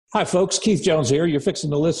Hi, folks. Keith Jones here. You're fixing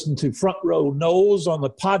to listen to Front Row Noles on the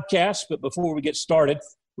podcast. But before we get started,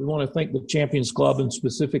 we want to thank the Champions Club and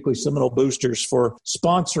specifically Seminole Boosters for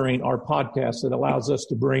sponsoring our podcast that allows us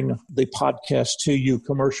to bring the podcast to you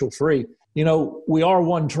commercial free. You know, we are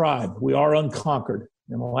one tribe. We are unconquered.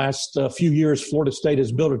 In the last few years, Florida State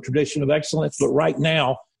has built a tradition of excellence. But right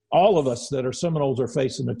now, all of us that are Seminoles are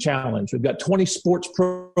facing a challenge. We've got 20 sports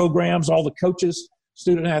programs, all the coaches,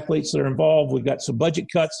 student athletes that are involved. We've got some budget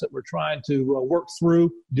cuts that we're trying to work through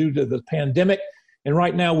due to the pandemic. And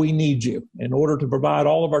right now we need you in order to provide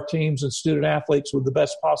all of our teams and student athletes with the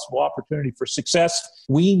best possible opportunity for success.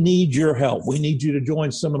 We need your help. We need you to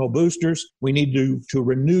join Seminole Boosters. We need to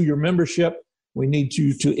renew your membership. We need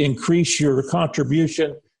you to increase your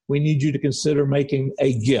contribution. We need you to consider making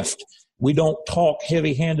a gift. We don't talk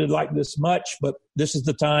heavy-handed like this much, but this is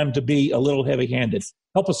the time to be a little heavy-handed.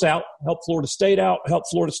 Help us out, help Florida State out, help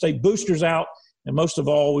Florida State Boosters out, and most of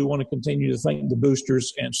all, we want to continue to thank the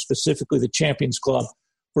Boosters and specifically the Champions Club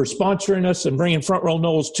for sponsoring us and bringing Front Row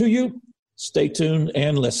Noles to you. Stay tuned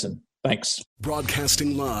and listen. Thanks.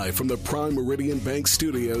 Broadcasting live from the Prime Meridian Bank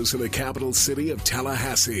Studios in the capital city of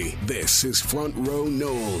Tallahassee, this is Front Row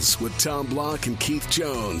Noles with Tom Block and Keith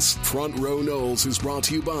Jones. Front Row Noles is brought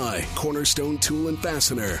to you by Cornerstone Tool and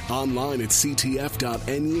Fastener, online at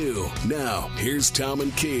ctf.nu. Now, here's Tom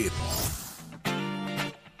and Keith.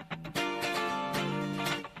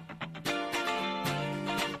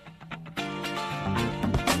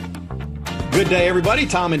 Good day, everybody.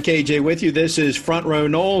 Tom and KJ with you. This is Front Row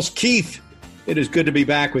Noles. Keith, it is good to be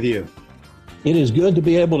back with you. It is good to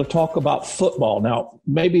be able to talk about football. Now,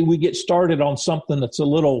 maybe we get started on something that's a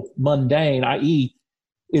little mundane, i.e.,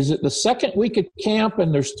 is it the second week of camp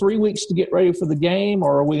and there's 3 weeks to get ready for the game,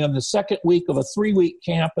 or are we in the second week of a 3-week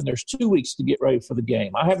camp and there's 2 weeks to get ready for the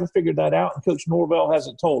game? I haven't figured that out, and Coach Norvell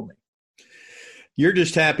hasn't told me. You're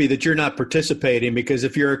just happy that you're not participating because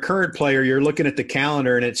if you're a current player, you're looking at the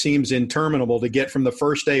calendar and it seems interminable to get from the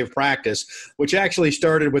first day of practice, which actually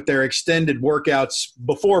started with their extended workouts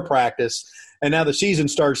before practice, and now the season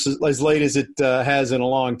starts as late as it has in a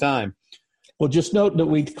long time. Well, just note that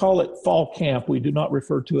we call it fall camp. We do not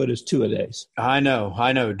refer to it as two-a-days. I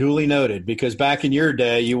know. Duly noted, because back in your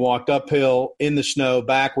day, you walked uphill in the snow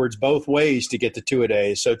backwards both ways to get to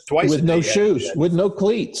two-a-days. So twice with a day. With no shoes, with no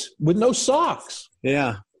cleats, with no socks.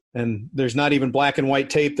 Yeah, and there's not even black and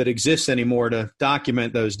white tape that exists anymore to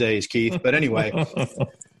document those days, Keith. But anyway,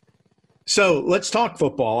 so let's talk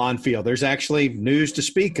football on field. There's actually news to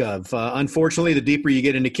speak of. Unfortunately, the deeper you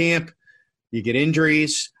get into camp, you get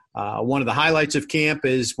injuries. One of the highlights of camp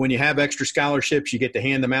is when you have extra scholarships, you get to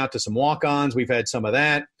hand them out to some walk-ons. We've had some of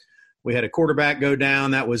that. We had a quarterback go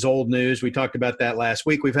down. That was old news. We talked about that last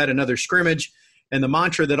week. We've had another scrimmage. And the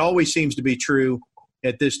mantra that always seems to be true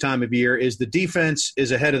at this time of year is the defense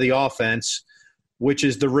is ahead of the offense, which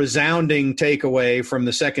is the resounding takeaway from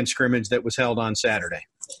the second scrimmage that was held on Saturday.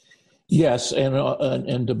 Yes,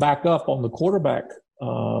 and to back up on the quarterback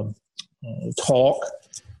talk,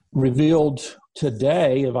 revealed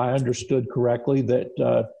today, if I understood correctly,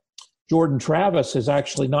 that Jordan Travis has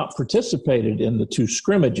actually not participated in the two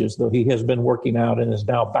scrimmages, though he has been working out and is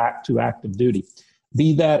now back to active duty.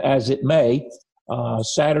 Be that as it may,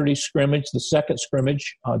 Saturday scrimmage, the second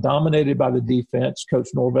scrimmage, dominated by the defense. Coach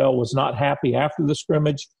Norvell was not happy after the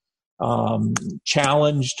scrimmage,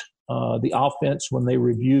 challenged the offense when they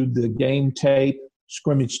reviewed the game tape,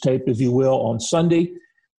 scrimmage tape, if you will, on Sunday.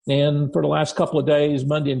 And for the last couple of days,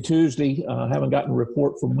 Monday and Tuesday, haven't gotten a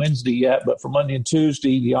report from Wednesday yet, but for Monday and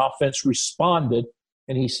Tuesday, the offense responded,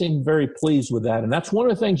 and he seemed very pleased with that. And that's one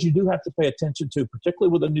of the things you do have to pay attention to,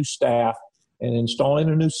 particularly with a new staff and installing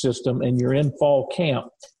a new system, and you're in fall camp.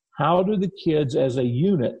 How do the kids as a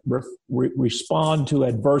unit respond to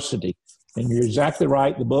adversity? And you're exactly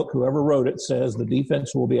right. The book, whoever wrote it, says the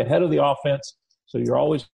defense will be ahead of the offense, so you're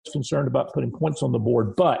always concerned about putting points on the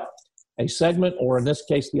board. But a segment, or in this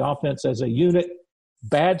case, the offense as a unit,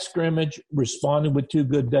 bad scrimmage, responding with 2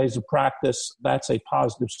 good days of practice, that's a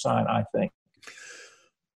positive sign, I think.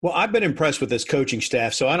 Well, I've been impressed with this coaching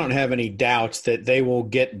staff, so I don't have any doubts that they will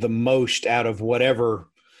get the most out of whatever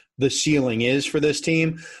the ceiling is for this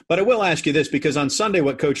team. But I will ask you this, because on Sunday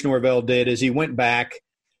what Coach Norvell did is he went back,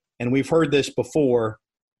 and we've heard this before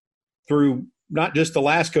through not just the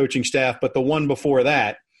last coaching staff, but the one before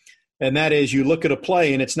that. And that is, you look at a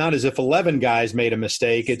play, and it's not as if 11 guys made a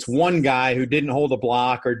mistake. It's one guy who didn't hold a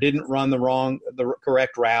block or didn't run the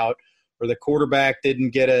correct route, or the quarterback didn't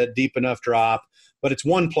get a deep enough drop. But it's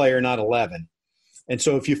one player, not 11. And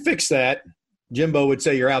so if you fix that, Jimbo would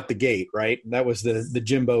say you're out the gate, right? That was the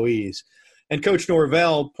Jimbo-ese. And Coach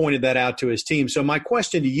Norvell pointed that out to his team. So my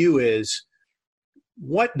question to you is,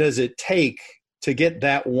 what does it take to get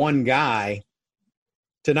that one guy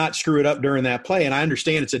to not screw it up during that play? And I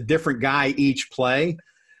understand it's a different guy each play.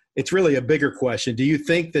 It's really a bigger question. Do you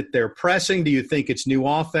think that they're pressing? Do you think it's new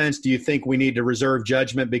offense? Do you think we need to reserve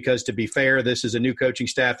judgment because, to be fair, this is a new coaching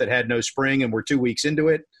staff that had no spring and we're 2 weeks into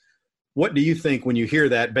it? What do you think when you hear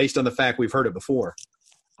that, based on the fact we've heard it before?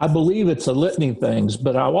 I believe it's a litany of things,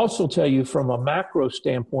 but I'll also tell you from a macro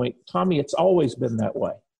standpoint, Tommy, it's always been that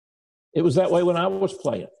way. It was that way when I was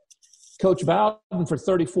playing. Coach Bowden for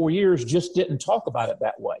 34 years just didn't talk about it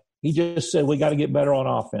that way. He just said, we got to get better on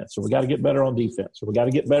offense, or we got to get better on defense, or we got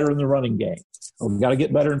to get better in the running game, or we got to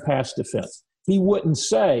get better in pass defense. He wouldn't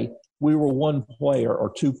say we were one player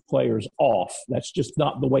or two players off. That's just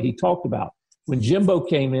not the way he talked about it. When Jimbo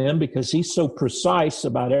came in, because he's so precise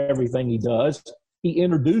about everything he does, he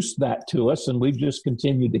introduced that to us, and we've just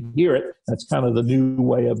continued to hear it. That's kind of the new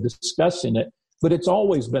way of discussing it. But it's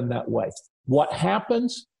always been that way. What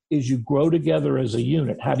happens is you grow together as a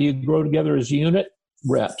unit. How do you grow together as a unit?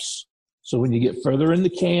 Reps. So when you get further into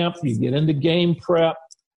camp, you get into game prep,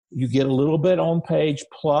 you get a little bit on page,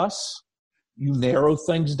 plus you narrow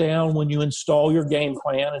things down when you install your game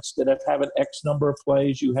plan. Instead of having X number of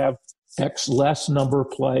plays, you have X less number of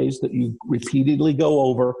plays that you repeatedly go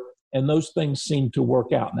over, and those things seem to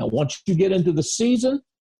work out. Now, once you get into the season,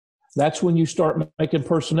 that's when you start making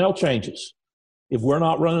personnel changes. If we're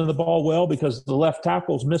not running the ball well because the left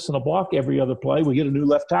tackle's missing a block every other play, we get a new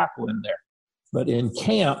left tackle in there. But in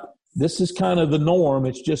camp, this is kind of the norm.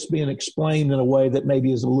 It's just being explained in a way that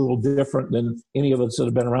maybe is a little different than any of us that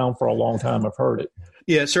have been around for a long time have heard it.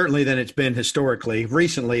 Yeah, certainly than it's been historically.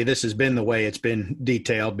 Recently, this has been the way it's been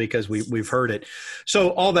detailed because we've heard it. So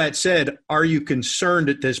all that said, are you concerned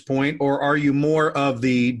at this point, or are you more of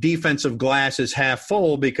the defensive glass is half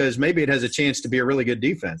full because maybe it has a chance to be a really good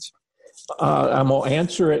defense? I'm going to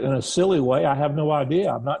answer it in a silly way. I have no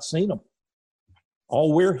idea. I've not seen them.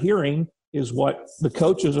 All we're hearing is what the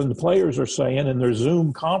coaches and the players are saying in their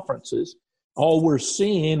Zoom conferences. All we're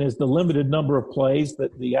seeing is the limited number of plays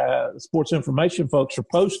that the sports information folks are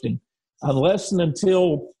posting. Unless and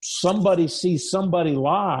until somebody sees somebody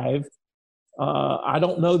live, I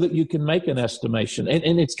don't know that you can make an estimation.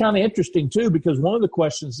 And it's kind of interesting, too, because one of the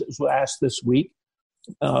questions that was asked this week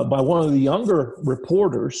by one of the younger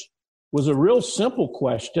reporters was a real simple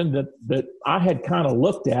question that I had kind of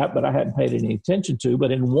looked at, but I hadn't paid any attention to.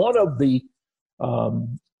 But in one of the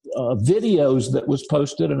videos that was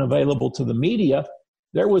posted and available to the media,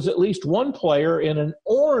 there was at least one player in an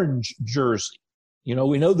orange jersey. You know,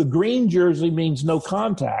 we know the green jersey means no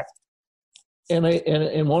contact. And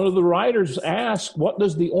one of the writers asked, what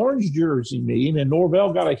does the orange jersey mean? And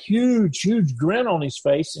Norvell got a huge, huge grin on his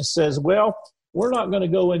face and says, well, we're not going to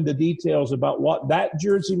go into details about what that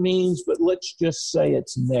jersey means, but let's just say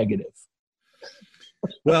it's negative.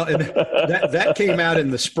 Well, and that came out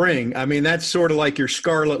in the spring. I mean, that's sort of like your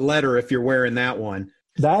scarlet letter if you're wearing that one.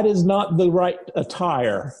 That is not the right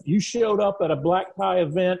attire. You showed up at a black tie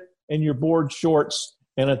event in your board shorts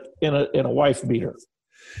and a wife beater.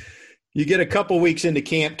 You get a couple weeks into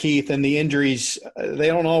camp, Keith, and the injuries, they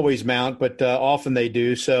don't always mount, but often they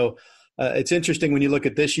do. So it's interesting when you look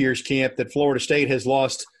at this year's camp that Florida State has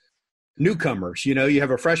lost newcomers. You know, you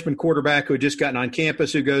have a freshman quarterback who had just gotten on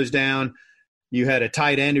campus who goes down. You had a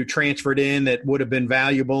tight end who transferred in that would have been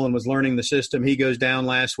valuable and was learning the system. He goes down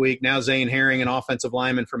last week. Now Zane Herring, an offensive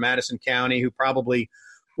lineman from Madison County, who probably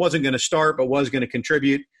wasn't going to start but was going to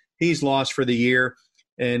contribute, he's lost for the year.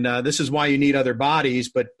 And this is why you need other bodies.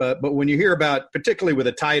 But when you hear about, particularly with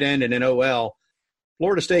a tight end and an OL,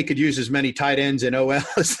 Florida State could use as many tight ends in OL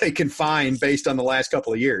as they can find based on the last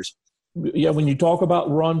couple of years. Yeah, when you talk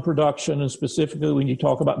about run production, and specifically when you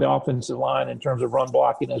talk about the offensive line in terms of run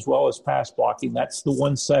blocking as well as pass blocking, that's the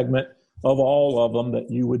one segment of all of them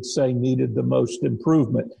that you would say needed the most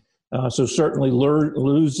improvement. So certainly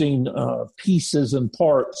losing pieces and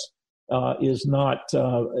parts is not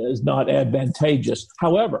advantageous.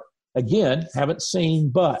 However, again, haven't seen,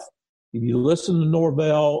 but if you listen to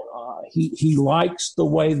Norvell, he likes the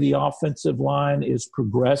way the offensive line is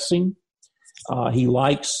progressing. He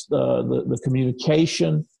likes the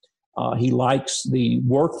communication. He likes the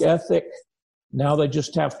work ethic. Now they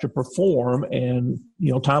just have to perform, and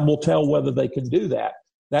time will tell whether they can do that.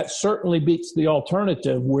 That certainly beats the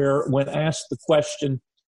alternative where, when asked the question,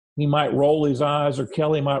 he might roll his eyes, or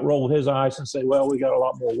Kelly might roll his eyes and say, well, we got a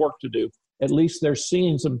lot more work to do. At least they're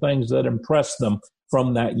seeing some things that impress them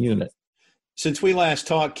from that unit. Since we last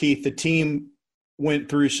talked, Keith, the team went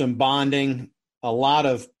through some bonding. A lot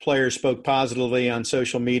of players spoke positively on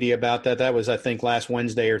social media about that. That was, I think, last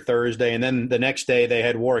Wednesday or Thursday. And then the next day they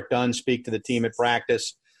had Warrick Dunn speak to the team at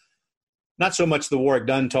practice. not so much the Warrick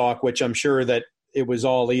Dunn talk, which I'm sure that it was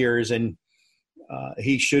all ears, and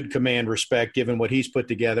he should command respect given what he's put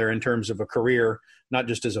together in terms of a career, not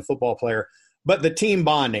just as a football player. But the team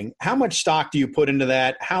bonding, how much stock do you put into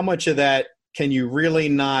that? How much of that can you really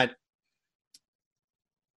not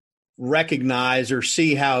recognize or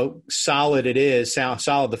see how solid it is, how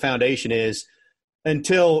solid the foundation is,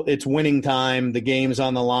 until it's winning time, the game's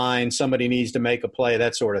on the line, somebody needs to make a play,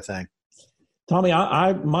 that sort of thing? Tommy,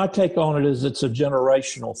 my take on it is it's a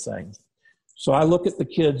generational thing. So I look at the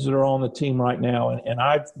kids that are on the team right now, and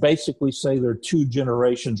I basically say they're 2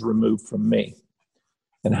 generations removed from me.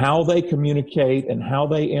 And how they communicate and how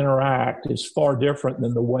they interact is far different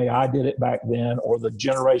than the way I did it back then or the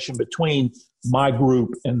generation between my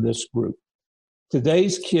group and this group.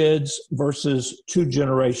 Today's kids versus 2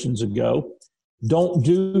 generations ago don't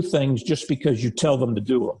do things just because you tell them to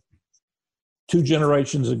do them. 2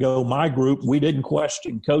 generations ago, my group, we didn't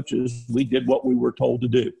question coaches. We did what we were told to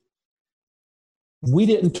do. We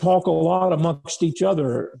didn't talk a lot amongst each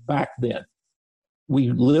other back then.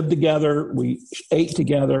 We lived together. We ate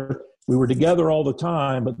together. We were together all the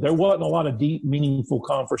time, but there wasn't a lot of deep, meaningful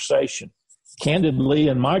conversation. Candidly,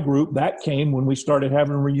 in my group, that came when we started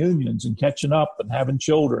having reunions and catching up and having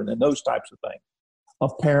children and those types of things.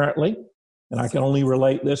 Apparently, and I can only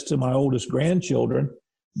relate this to my oldest grandchildren,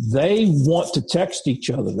 they want to text each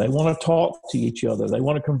other. They want to talk to each other. They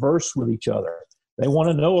want to converse with each other. They want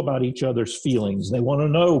to know about each other's feelings. They want to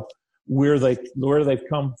know where they've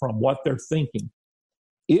come from, what they're thinking.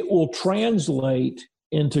 It will translate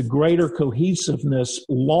into greater cohesiveness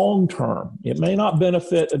long term. It may not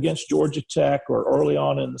benefit against Georgia Tech or early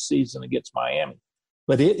on in the season against Miami,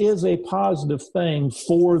 but it is a positive thing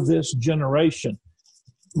for this generation.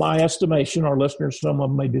 My estimation, our listeners, some of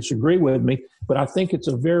them may disagree with me, but I think it's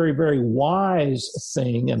a very, very wise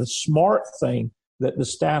thing and a smart thing that the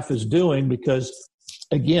staff is doing because,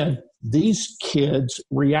 again, these kids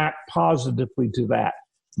react positively to that.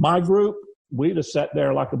 My group, we'd have sat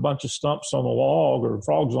there like a bunch of stumps on a log or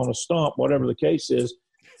frogs on a stump, whatever the case is.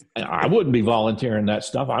 And I wouldn't be volunteering that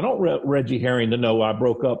stuff. I don't want Reggie Herring to know I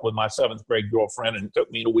broke up with my 7th grade girlfriend and it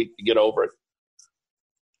took me a week to get over it.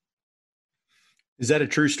 Is that a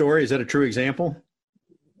true story? Is that a true example?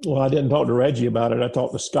 Well, I didn't talk to Reggie about it. I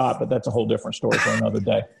talked to Scott, but that's a whole different story for another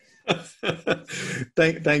day.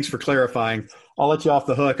 Thanks for clarifying. I'll let you off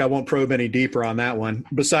the hook. I won't probe any deeper on that one.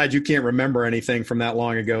 Besides, you can't remember anything from that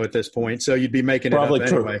long ago at this point, so you'd be making it up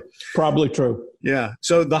anyway. Probably true. Yeah.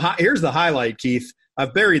 So here's the highlight, Keith.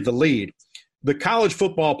 I've buried the lead. The college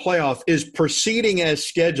football playoff is proceeding as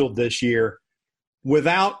scheduled this year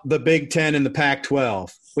without the Big Ten and the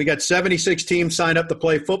Pac-12. We got 76 teams signed up to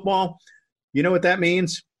play football. You know what that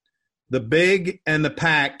means? The Big and the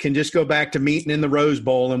Pac can just go back to meeting in the Rose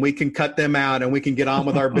Bowl, and we can cut them out, and we can get on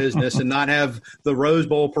with our business and not have the Rose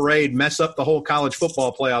Bowl parade mess up the whole college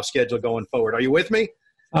football playoff schedule going forward. Are you with me?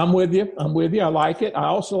 I'm with you. I like it. I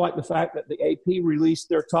also like the fact that the AP released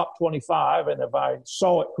their top 25, and if I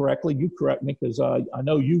saw it correctly, you correct me because I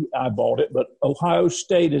know you eyeballed it, but Ohio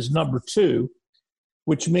State is number 2.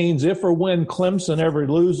 Which means if or when Clemson ever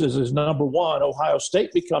loses as number 1, Ohio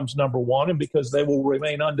State becomes number 1, and because they will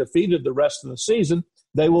remain undefeated the rest of the season,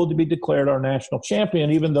 they will be declared our national champion,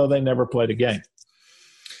 even though they never played a game.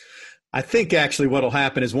 I think actually what will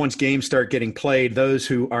happen is once games start getting played, those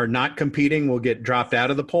who are not competing will get dropped out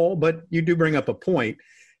of the poll, but you do bring up a point.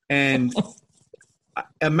 And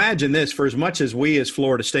imagine this, for as much as we as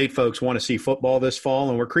Florida State folks want to see football this fall,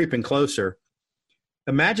 and we're creeping closer,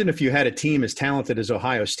 imagine if you had a team as talented as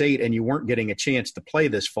Ohio State and you weren't getting a chance to play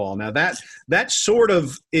this fall. Now that sort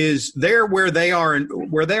of is there where they are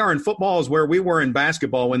in football is where we were in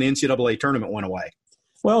basketball when the NCAA tournament went away.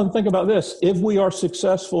 Well, and think about this. If we are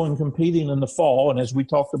successful in competing in the fall, and as we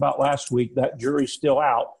talked about last week, that jury's still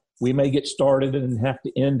out. We may get started and have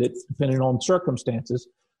to end it depending on circumstances.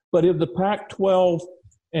 But if the Pac-12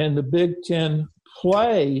 and the Big Ten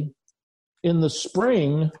play in the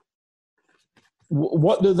spring,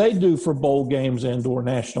 what do they do for bowl games and or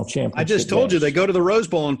national championship I just told games? you they go to the Rose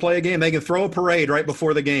Bowl and play a game. They can throw a parade right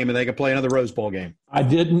before the game, and they can play another Rose Bowl game. I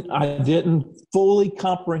didn't fully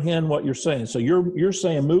comprehend what you're saying. So you're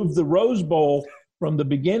saying move the Rose Bowl from the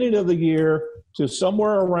beginning of the year to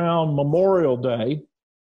somewhere around Memorial Day,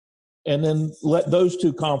 and then let those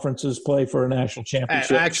 2 conferences play for a national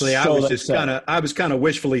championship. Actually, I was kind of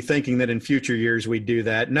wishfully thinking that in future years we'd do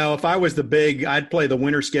that. No, if I was the Big, I'd play the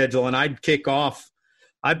winter schedule and I'd kick off.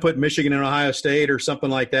 I'd put Michigan and Ohio State or something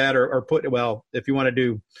like that, or if you want to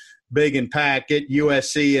do Big and Pac, get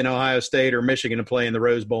USC and Ohio State or Michigan to play in the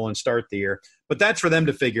Rose Bowl and start the year. But that's for them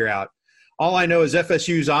to figure out. All I know is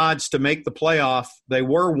FSU's odds to make the playoff, they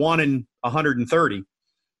were 1 in 130.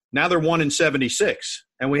 Now they're 1 in 76.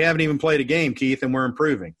 And we haven't even played a game, Keith, and we're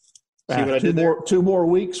improving. See what I did there? 2 more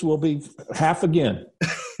weeks, we'll be half again.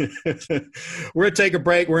 We're going to take a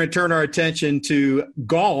break. We're going to turn our attention to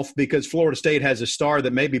golf because Florida State has a star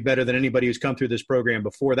that may be better than anybody who's come through this program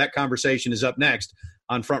before. That conversation is up next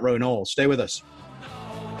on Front Row Noles. Stay with us.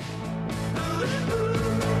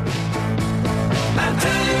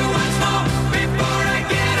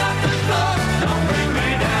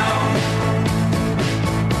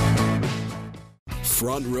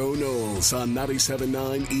 Front Row Noles on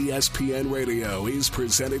 97.9 ESPN Radio is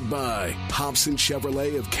presented by Hobson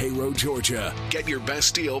Chevrolet of Cairo, Georgia. Get your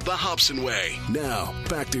best deal the Hobson way. Now,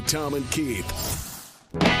 back to Tom and Keith.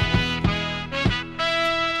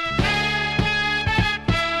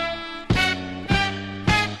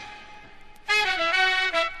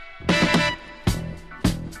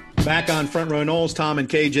 Back on Front Row Noles, Tom and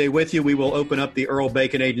KJ with you. We will open up the Earl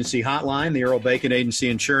Bacon Agency hotline, the Earl Bacon Agency,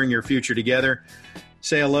 ensuring your future together.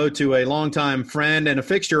 Say hello to a longtime friend and a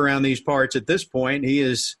fixture around these parts at this point. He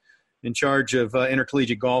is in charge of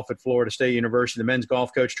intercollegiate golf at Florida State University, the men's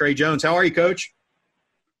golf coach, Trey Jones. How are you, Coach?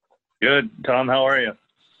 Good. Tom, how are you?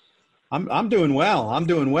 I'm doing well.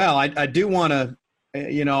 I do want to,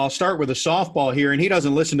 I'll start with a softball here, and he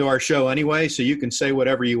doesn't listen to our show anyway, so you can say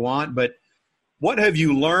whatever you want. But what have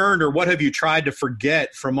you learned or what have you tried to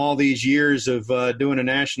forget from all these years of doing a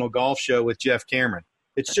national golf show with Jeff Cameron?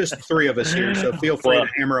 It's just the three of us here, so feel free to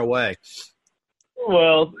hammer away.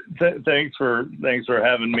 Well, thanks for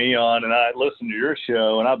having me on, and I listen to your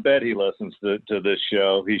show, and I bet he listens to this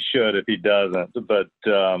show. He should if he doesn't. But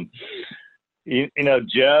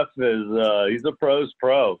Jeff is he's a pro's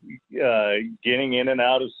pro, getting in and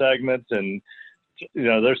out of segments, and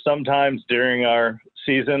there's sometimes during our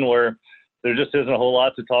season where there just isn't a whole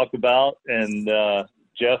lot to talk about, and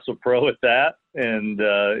Jeff's a pro at that, and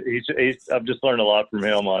I've just learned a lot from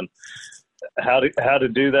him on how to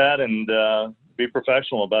do that and be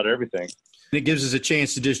professional about everything. It gives us a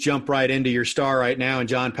chance to just jump right into your star right now, and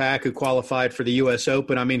John Pack, who qualified for the U.S.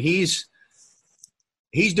 Open. I mean, he's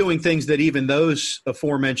doing things that even those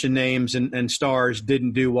aforementioned names and stars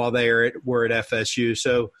didn't do while they were at FSU.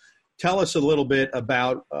 So tell us a little bit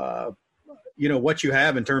about what you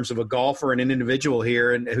have in terms of a golfer and an individual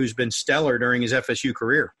here and who's been stellar during his FSU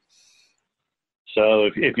career. So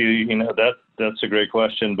if you that's a great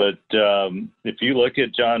question. But if you look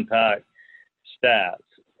at John Pack's stats,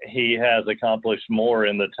 he has accomplished more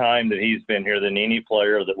in the time that he's been here than any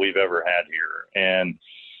player that we've ever had here. And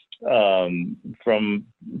from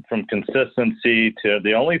consistency to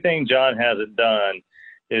the only thing John hasn't done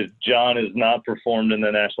is John has not performed in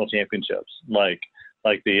the national championships like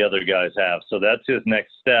the other guys have. So that's his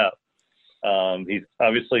next step.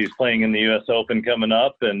 He's playing in the U.S. Open coming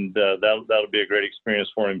up, and that'll be a great experience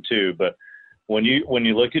for him too. But when you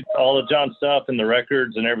look at all of John's stuff and the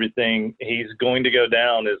records and everything, he's going to go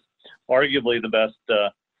down as arguably the best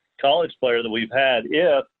college player that we've had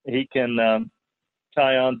if he can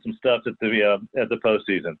tie on some stuff at the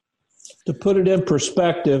postseason. To put it in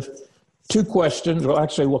perspective, two questions, well,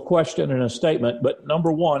 actually a question and a statement. But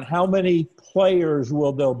number one, how many players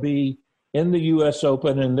will there be in the U.S.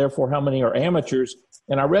 Open, and therefore how many are amateurs?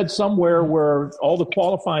 And I read somewhere where all the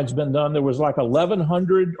qualifying's been done, there was like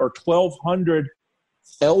 1,100 or 1,200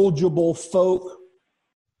 eligible folk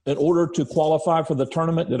in order to qualify for the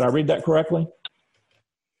tournament. Did I read that correctly?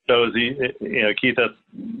 So, Keith,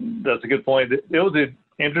 that's a good point. It was an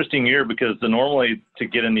interesting year because normally to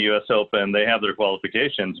get in the U.S. Open, they have their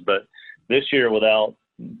qualifications. But this year, without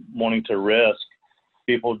wanting to risk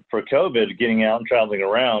people for COVID getting out and traveling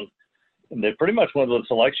around, they pretty much went with the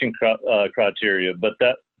selection criteria. But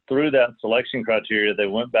through that selection criteria, they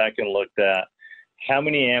went back and looked at how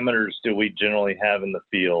many amateurs do we generally have in the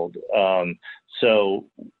field. So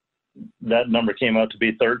that number came out to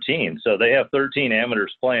be 13. So they have 13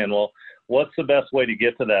 amateurs playing. Well, what's the best way to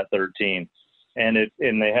get to that 13? And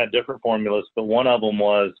they had different formulas, but one of them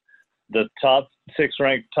was the top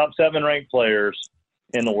 7 ranked players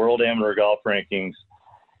in the World Amateur Golf Rankings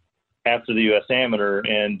after the U.S. Amateur,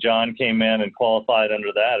 and John came in and qualified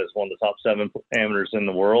under that as one of the top 7 amateurs in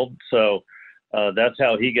the world. So that's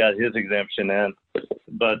how he got his exemption in.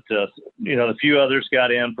 But, a few others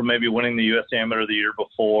got in from maybe winning the U.S. Amateur the year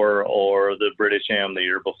before or the British Am the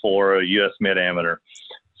year before, a U.S. Mid-Amateur.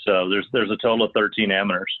 So there's a total of 13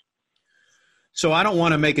 amateurs. So I don't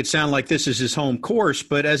want to make it sound like this is his home course,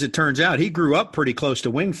 but as it turns out, he grew up pretty close to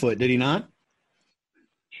Winged Foot, did he not?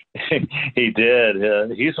 He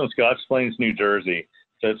did. He's from Scotch Plains, New Jersey,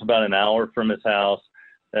 so it's about an hour from his house.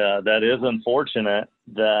 That is unfortunate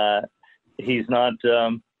that he's not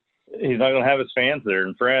going to have his fans there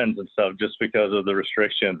and friends and stuff just because of the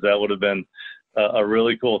restrictions. That would have been a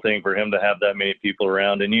really cool thing for him to have that many people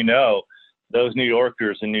around. And, those New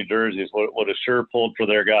Yorkers and New Jerseys would have sure pulled for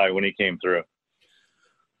their guy when he came through.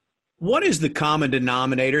 What is the common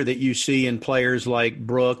denominator that you see in players like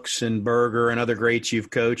Brooks and Berger and other greats you've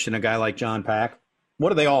coached and a guy like John Pack? What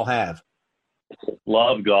do they all have?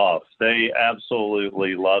 Love golf. They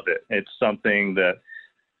absolutely love it. It's something that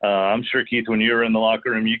I'm sure, Keith, when you were in the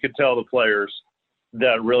locker room, you could tell the players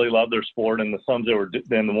that really love their sport and the ones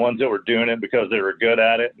that were doing it because they were good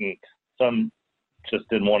at it, and some just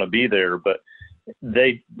didn't want to be there. But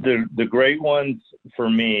the great ones for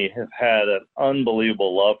me have had an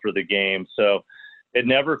unbelievable love for the game. So it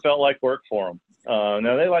never felt like work for them.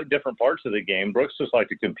 Now they like different parts of the game. Brooks just liked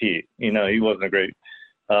to compete. He wasn't a great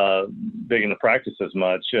big into practice as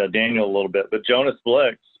much. Daniel a little bit, but Jonas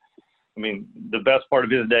Blix, the best part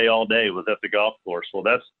of his day all day was at the golf course. Well,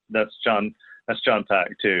 that's John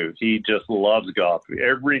Pack too. He just loves golf.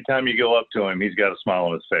 Every time you go up to him, he's got a smile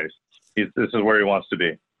on his face. This is where he wants to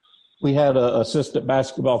be. We had an assistant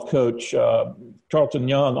basketball coach, Charlton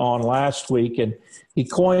Young, on last week, and he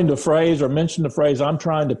coined a phrase or mentioned a phrase I'm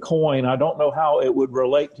trying to coin. I don't know how it would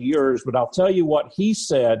relate to yours, but I'll tell you what he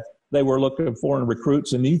said they were looking for in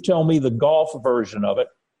recruits, and you tell me the golf version of it.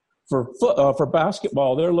 For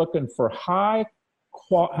basketball, they're looking for high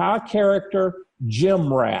character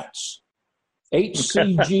gym rats,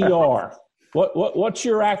 HCGR. What's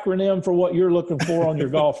your acronym for what you're looking for on your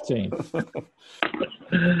golf team?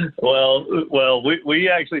 Well, we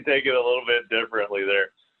actually take it a little bit differently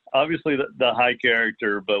there. Obviously, the high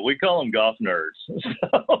character, but we call them golf nerds.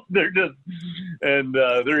 So they're just, and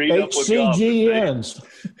they're eating up with golf. HCGNs.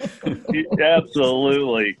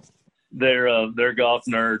 Absolutely, they're golf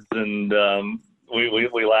nerds, and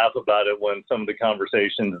we laugh about it when some of the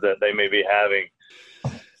conversations that they may be having.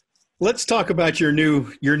 Let's talk about your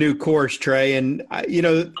new course, Trey. And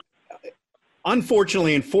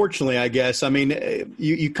unfortunately and fortunately, I guess,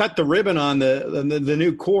 you cut the ribbon on the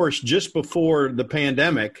new course just before the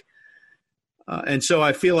pandemic. And so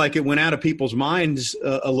I feel like it went out of people's minds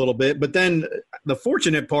a little bit. But then the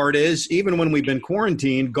fortunate part is, even when we've been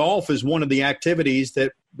quarantined, golf is one of the activities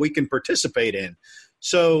that we can participate in.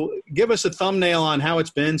 So give us a thumbnail on how it's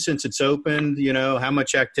been since it's opened, how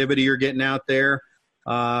much activity you're getting out there.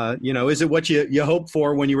 Is it what you hoped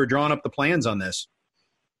for when you were drawing up the plans on this?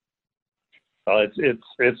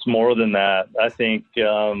 It's more than that. I think,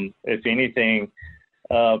 if anything,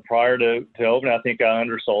 prior to opening, I think I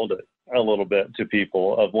undersold it a little bit to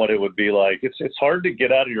people of what it would be like. It's hard to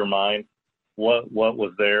get out of your mind what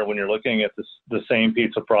was there when you're looking at the same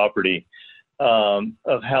piece of property,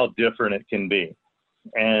 of how different it can be.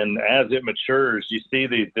 And as it matures, you see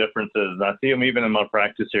these differences, and I see them even in my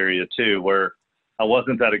practice area too, where I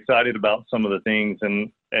wasn't that excited about some of the things,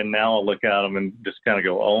 and now I'll look at them and just kind of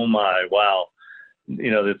go, oh my, wow,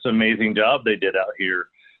 it's an amazing job they did out here.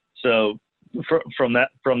 So from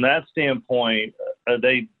that standpoint,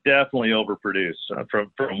 they definitely overproduced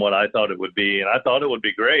from what I thought it would be, and I thought it would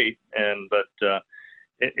be great, but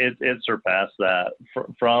it surpassed that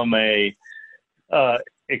from a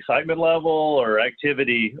excitement level or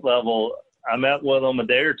activity level. I met with them a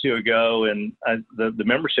day or two ago, and the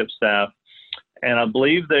membership staff. And I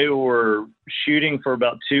believe they were shooting for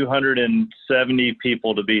about 270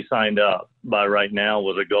 people to be signed up by right now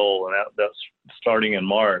was a goal, and that's starting in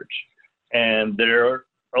March. And they're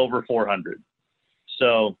over 400.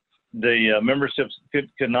 So the memberships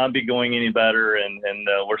could not be going any better, and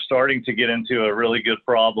we're starting to get into a really good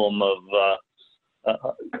problem of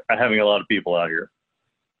having a lot of people out here.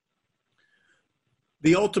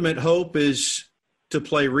 The ultimate hope is to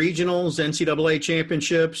play regionals, NCAA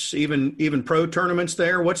championships, even pro tournaments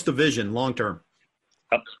there? What's the vision long term?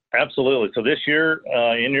 Absolutely. So this year,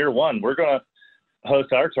 in year one, we're going to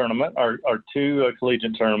host our tournament, our two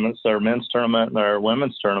collegiate tournaments, our men's tournament and our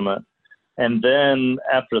women's tournament. And then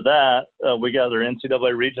after that, we got our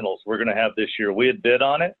NCAA regionals we're going to have this year. We had bid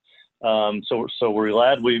on it. So we're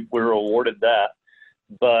glad we were awarded that.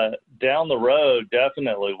 But down the road,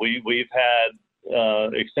 definitely, we've had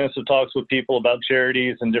extensive talks with people about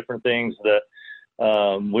charities and different things that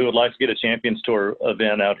we would like to get a Champions Tour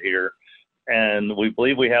event out here, and we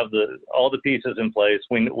believe we have all the pieces in place.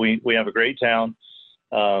 We have a great town.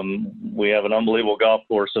 We have an unbelievable golf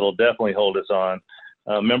course that'll definitely hold us on.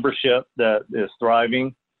 Membership that is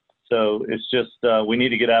thriving. So it's just we need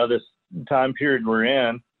to get out of this time period we're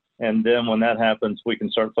in, and then when that happens, we can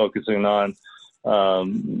start focusing on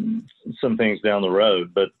some things down the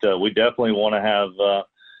road, but we definitely want to have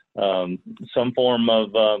some form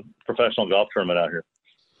of professional golf tournament out here.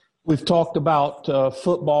 We've talked about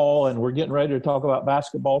football, and we're getting ready to talk about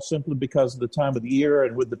basketball simply because of the time of the year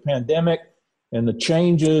and with the pandemic and the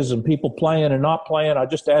changes and people playing and not playing. I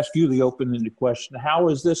just ask you the open-ended question. How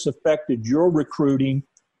has this affected your recruiting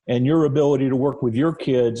and your ability to work with your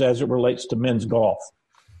kids as it relates to men's golf?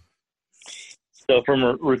 So from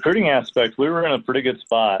a recruiting aspect, we were in a pretty good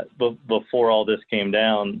spot before all this came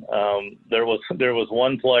down. There was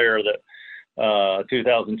one player that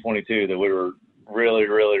 2022 that we were really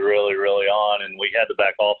on, and we had to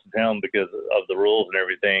back off of him because of the rules and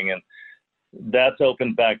everything. And that's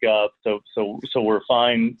opened back up. So we're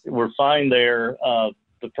fine. We're fine there.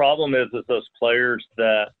 The problem is those players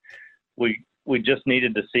that we just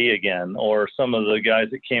needed to see again, or some of the guys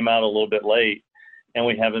that came out a little bit late, and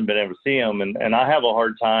we haven't been able to see them. And I have a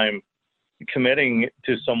hard time committing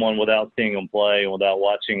to someone without seeing them play and without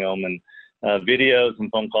watching them. And videos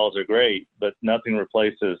and phone calls are great, but nothing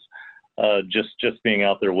replaces just being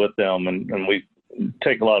out there with them. And we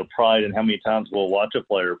take a lot of pride in how many times we'll watch a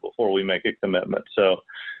player before we make a commitment. So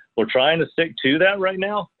we're trying to stick to that right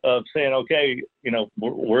now, of saying, okay,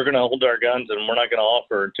 we're going to hold our guns and we're not going to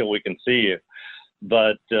offer until we can see you.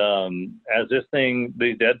 But as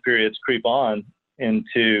these dead periods creep on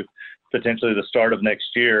into potentially the start of next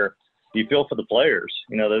year, you feel for the players.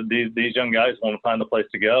 These young guys want to find the place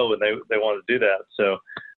to go, and they want to do that. So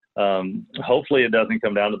hopefully it doesn't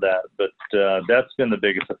come down to that. But that's been the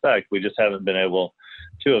biggest effect. We just haven't been able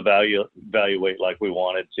to evaluate like we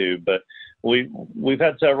wanted to. But we've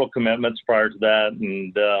had several commitments prior to that,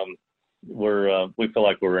 and we feel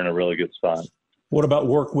like we're in a really good spot. What about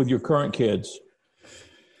work with your current kids?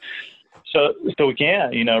 So we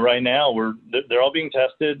can, right now they're all being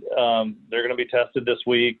tested. They're going to be tested this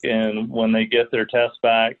week. And when they get their tests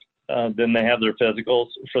back, then they have their physicals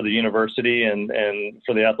for the university and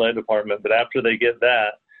for the athletic department. But after they get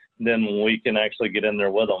that, then we can actually get in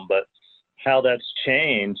there with them. But how that's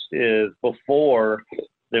changed is before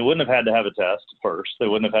they wouldn't have had to have a test first. They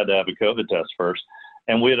wouldn't have had to have a COVID test first.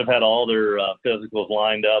 And we'd have had all their physicals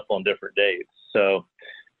lined up on different dates. So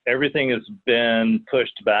everything has been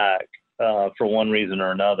pushed back for one reason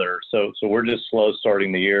or another. So we're just slow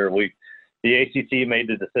starting the year. The ACC made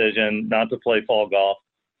the decision not to play fall golf,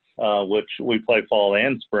 which we play fall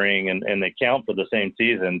and spring, and they count for the same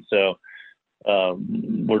season. So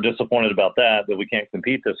we're disappointed about that we can't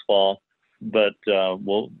compete this fall. But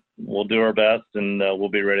we'll do our best, and we'll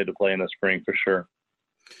be ready to play in the spring for sure.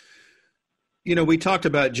 We talked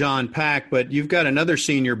about John Pack, but you've got another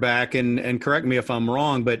senior back, and correct me if I'm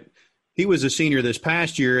wrong, but he was a senior this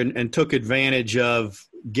past year and took advantage of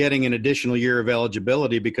getting an additional year of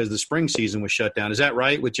eligibility because the spring season was shut down. Is that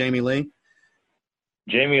right with Jamie Lee?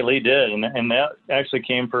 Jamie Lee did, and that actually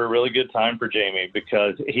came for a really good time for Jamie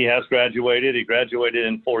because he has graduated. He graduated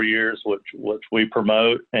in 4 years, which we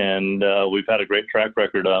promote, and we've had a great track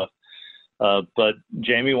record of. But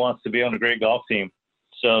Jamie wants to be on a great golf team.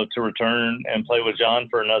 So to return and play with John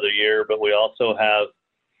for another year, but we also have,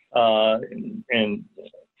 and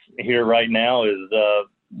here right now is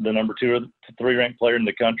the number 2 or 3 ranked player in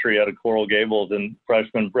the country out of Coral Gables, and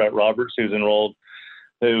freshman Brett Roberts, who's enrolled,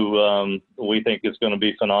 who we think is going to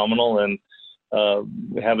be phenomenal, and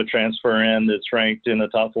we have a transfer in that's ranked in the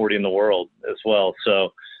top 40 in the world as well.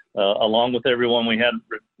 So along with everyone we had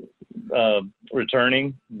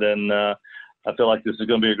returning, then I feel like this is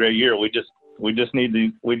going to be a great year. We just need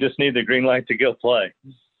the green light to go play.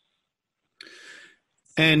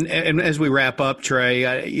 And as we wrap up, Trey,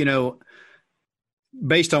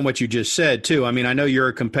 based on what you just said too, I mean, I know you're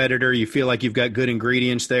a competitor. You feel like you've got good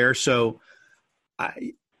ingredients there. So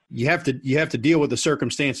you have to deal with the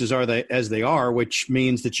circumstances as they are, which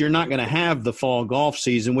means that you're not going to have the fall golf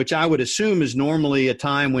season, which I would assume is normally a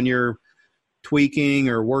time when you're tweaking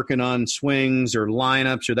or working on swings or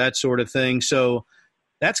lineups or that sort of thing. So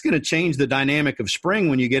that's going to change the dynamic of spring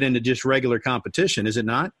when you get into just regular competition, is it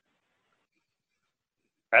not?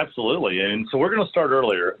 Absolutely. And so we're going to start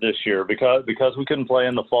earlier this year because we couldn't play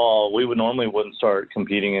in the fall. We wouldn't start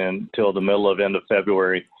competing until the middle of end of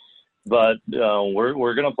February. But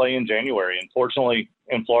we're going to play in January. And fortunately,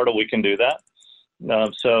 in Florida, we can do that.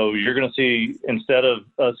 So you're going to see, instead of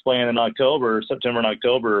us playing in September and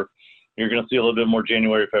October, you're going to see a little bit more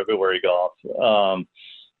January, February golf.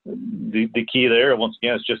 The key there, once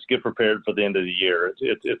again, is just get prepared for the end of the year.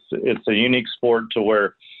 It's a unique sport to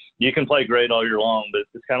where you can play great all year long, but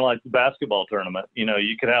it's kind of like the basketball tournament.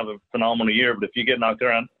 You could have a phenomenal year, but if you get knocked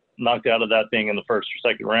out of that thing in the first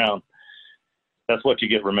or second round, that's what you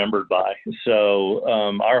get remembered by. So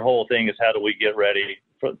our whole thing is how do we get ready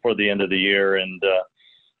for the end of the year, and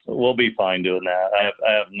we'll be fine doing that.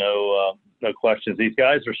 I have no questions. These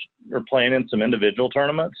guys are playing in some individual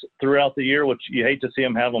tournaments throughout the year, which you hate to see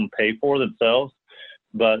them have them pay for themselves.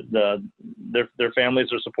 But their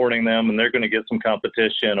families are supporting them, and they're going to get some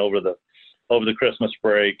competition over the Christmas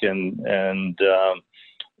break and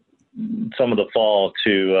some of the fall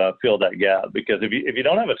to fill that gap. Because if you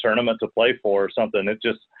don't have a tournament to play for or something,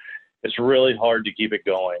 it's really hard to keep it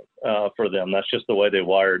going for them. That's just the way they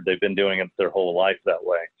wired. They've been doing it their whole life that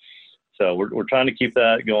way. So we're trying to keep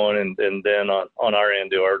that going, and then on our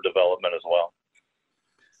end do our development as well.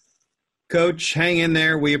 Coach, hang in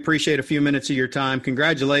there. We appreciate a few minutes of your time.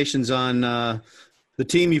 Congratulations on the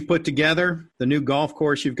team you've put together, the new golf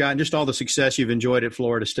course you've got, and just all the success you've enjoyed at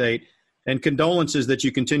Florida State. And condolences that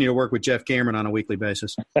you continue to work with Jeff Cameron on a weekly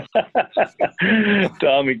basis.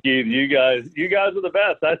 Tom and Keith, you guys are the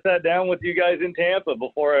best. I sat down with you guys in Tampa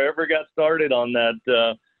before I ever got started on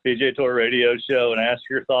that PGA Tour radio show and asked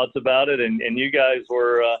your thoughts about it. And you guys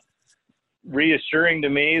were reassuring to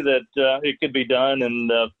me that it could be done.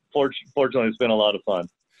 And fortunately, it's been a lot of fun.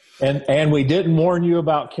 And we didn't warn you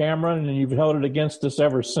about Cameron, and you've held it against us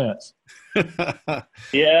ever since.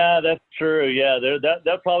 Yeah, that's true. Yeah,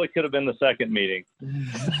 that probably could have been the second meeting.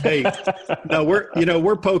 Hey, no,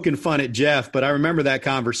 we're poking fun at Jeff, but I remember that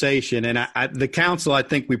conversation, and the counsel I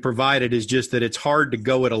think we provided is just that it's hard to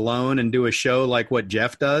go it alone and do a show like what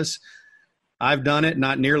Jeff does. I've done it,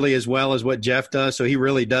 not nearly as well as what Jeff does, so he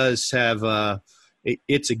really does have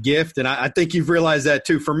it's a gift, and I think you've realized that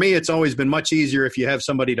too. For me, it's always been much easier if you have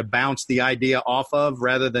somebody to bounce the idea off of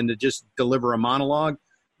rather than to just deliver a monologue.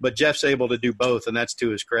 But Jeff's able to do both, and that's to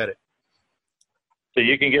his credit. So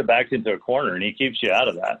you can get back into a corner, and he keeps you out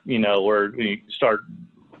of that. Where you start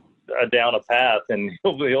down a path, and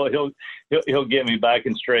he'll get me back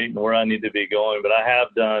and straight and where I need to be going. But I have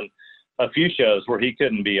done a few shows where he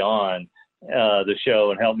couldn't be on the show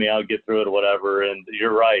and help me out, get through it or whatever. And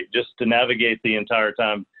you're right, just to navigate the entire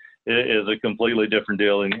time is a completely different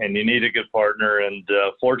deal, and you need a good partner. And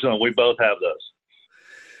fortunately, we both have those.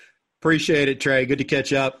 Appreciate it, Trey. Good to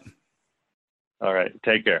catch up. All right.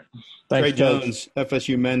 Take care. Thanks, Trey Jones,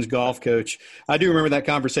 FSU men's golf coach. I do remember that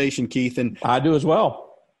conversation, Keith. And I do as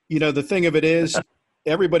well. The thing of it is,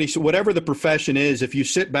 everybody, whatever the profession is, if you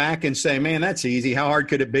sit back and say, man, that's easy, how hard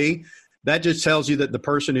could it be? That just tells you that the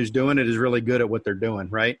person who's doing it is really good at what they're doing,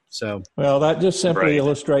 right? So, well, that just simply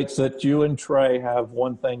illustrates that you and Trey have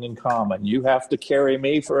one thing in common. You have to carry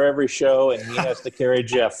me for every show, and he has to carry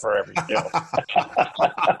Jeff for every show.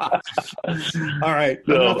 All right.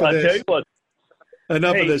 So,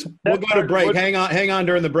 Enough of this. We'll go to break. Hang on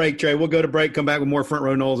during the break, Trey. We'll go to break, come back with more Front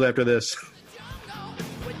Row Noles after this.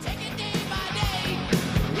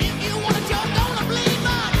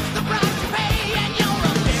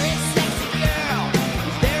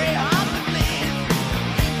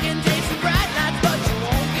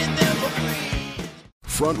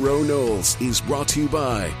 Front Row Noles is brought to you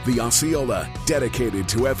by the Osceola, dedicated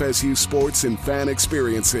to FSU sports and fan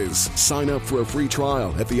experiences. Sign up for a free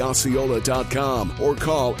trial at theosceola.com or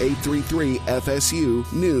call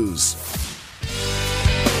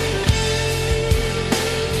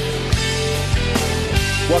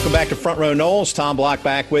 833-FSU-NEWS. Welcome back to Front Row Noles. Tom Block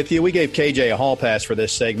back with you. We gave KJ a hall pass for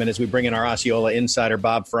this segment as we bring in our Osceola insider,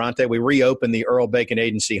 Bob Ferrante. We reopened the Earl Bacon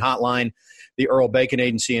Agency hotline, the Earl Bacon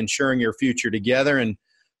Agency, ensuring your future together. And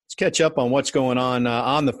let's catch up on what's going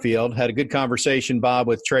on the field. Had a good conversation, Bob,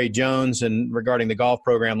 with Trey Jones and regarding the golf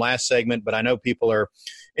program last segment, but I know people are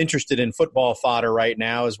interested in football fodder right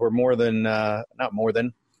now as we're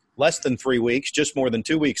less than 3 weeks, just more than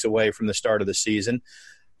 2 weeks away from the start of the season.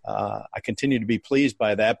 I continue to be pleased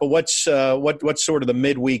by that. But what's sort of the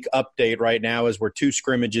midweek update right now as we're 2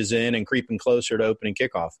 scrimmages in and creeping closer to opening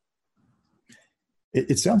kickoff?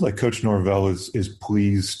 It sounds like Coach Norvell is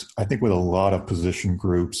pleased, I think, with a lot of position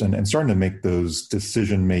groups and starting to make those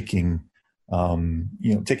decision-making,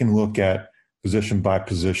 taking a look at position by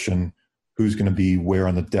position, who's going to be where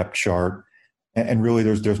on the depth chart. And really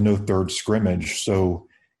there's no third scrimmage. So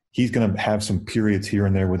he's going to have some periods here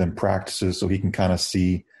and there within practices so he can kind of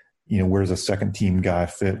see, where's a second-team guy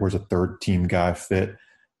fit, where's a third-team guy fit.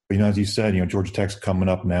 But, as you said, Georgia Tech's coming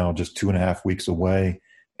up now just 2.5 weeks away.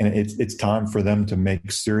 And it's time for them to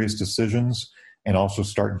make serious decisions and also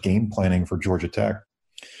start game planning for Georgia Tech.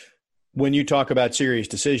 When you talk about serious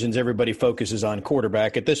decisions, everybody focuses on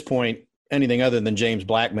quarterback. At this point, anything other than James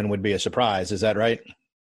Blackman would be a surprise. Is that right?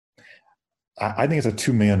 I think it's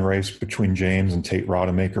a 2-man race between James and Tate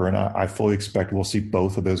Rodemaker, and I fully expect we'll see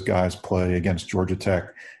both of those guys play against Georgia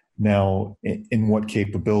Tech. Now, in what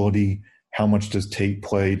capability, how much does Tate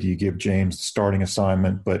play? Do you give James the starting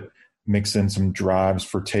assignment but mix in some drives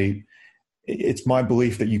for Tate? it's my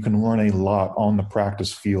belief that you can learn a lot on the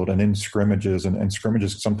practice field and in scrimmages, and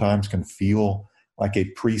scrimmages sometimes can feel like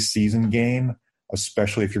a preseason game,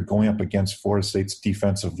 especially if you're going up against Florida State's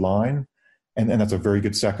defensive line. And that's a very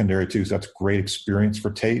good secondary too. So that's great experience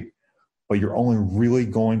for Tate, but you're only really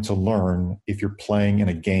going to learn if you're playing in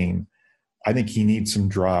a game. I think he needs some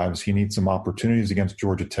drives. He needs some opportunities against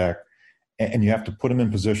Georgia Tech, and you have to put him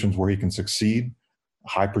in positions where he can succeed,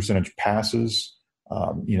 high percentage passes,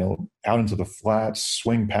 out into the flats,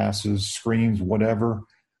 swing passes, screens, whatever.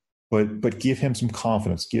 But give him some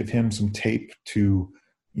confidence, give him some tape to,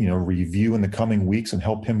 review in the coming weeks and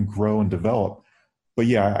help him grow and develop. But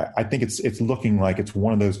yeah, I think it's looking like it's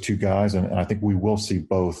one of those two guys, and I think we will see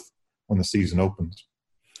both when the season opens.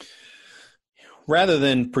 Rather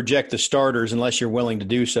than project the starters, unless you're willing to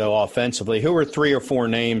do so offensively, who are 3 or 4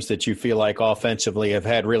 names that you feel like offensively have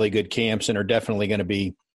had really good camps and are definitely going to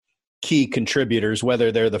be key contributors,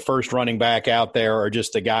 whether they're the first running back out there or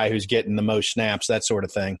just the guy who's getting the most snaps, that sort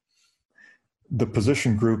of thing? The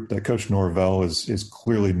position group that Coach Norvell is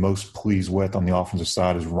clearly most pleased with on the offensive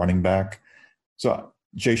side is running back. So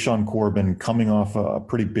Jashawn Corbin coming off a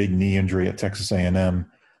pretty big knee injury at Texas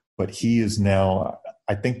A&M, but he is now,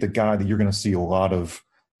 I think, the guy that you're going to see a lot of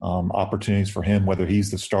opportunities for him, whether he's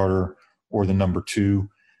the starter or the number 2.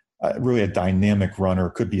 Really a dynamic runner,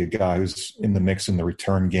 could be a guy who's in the mix in the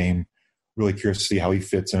return game. Really curious to see how he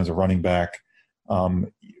fits in as a running back.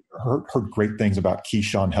 Heard great things about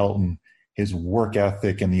Keyshawn Helton, his work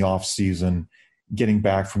ethic in the offseason, getting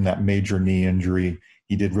back from that major knee injury.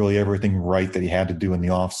 He did really everything right that he had to do in the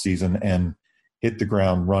offseason and hit the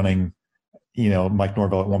ground running. Mike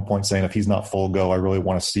Norvell at one point saying, if he's not full go, I really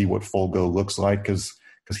want to see what full go looks like because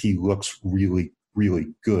he looks really, really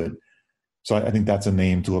good. So I think that's a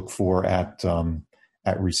name to look for at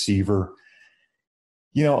receiver.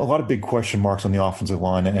 A lot of big question marks on the offensive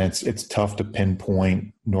line, and it's tough to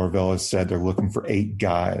pinpoint. Norvell has said they're looking for 8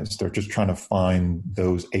 guys. They're just trying to find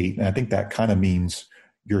those 8. And I think that kind of means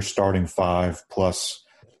you're starting 5 plus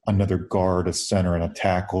another guard, a center, and a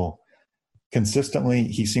tackle. Consistently,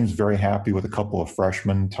 he seems very happy with a couple of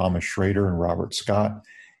freshmen, Thomas Schrader and Robert Scott.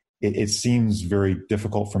 It seems very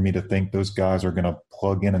difficult for me to think those guys are going to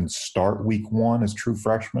plug in and start week 1 as true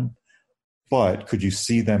freshmen. But could you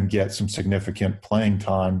see them get some significant playing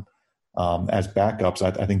time as backups?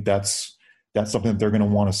 I think that's something that they're going to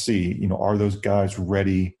want to see. Are those guys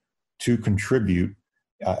ready to contribute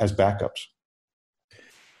as backups?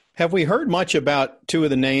 Have we heard much about 2 of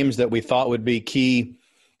the names that we thought would be key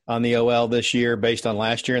on the OL this year based on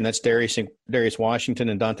last year, and that's Darius Washington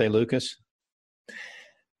and Dante Lucas?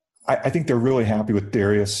 I think they're really happy with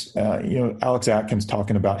Darius. Alex Atkins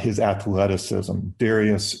talking about his athleticism.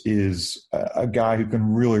 Darius is a guy who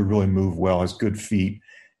can really, really move well, has good feet.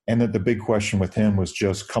 And that the big question with him was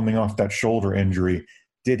just coming off that shoulder injury.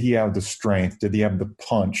 Did he have the strength? Did he have the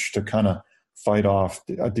punch to kind of fight off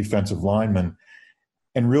a defensive lineman?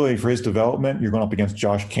 And really, for his development, you're going up against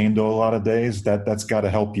Josh Kaindoh a lot of days. That's got to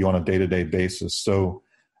help you on a day-to-day basis. So,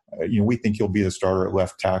 we think he'll be the starter at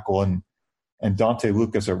left tackle. And Dante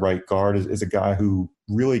Lucas at right guard is a guy who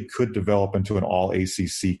really could develop into an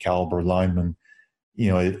all-ACC caliber lineman.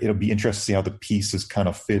 It'll be interesting to see how the pieces kind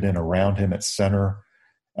of fit in around him at center.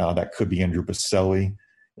 That could be Andrew Baselli.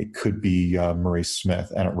 It could be Murray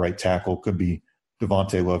Smith. And at right tackle could be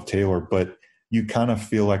Devontae Love-Taylor. But you kind of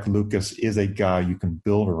feel like Lucas is a guy you can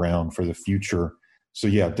build around for the future. So,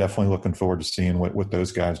 yeah, definitely looking forward to seeing what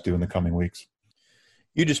those guys do in the coming weeks.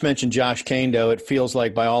 You just mentioned Josh Kaindoh. It feels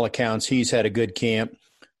like, by all accounts, he's had a good camp.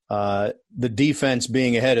 The defense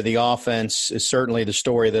being ahead of the offense is certainly the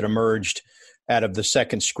story that emerged out of the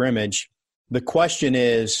second scrimmage. The question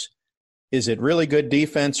is it really good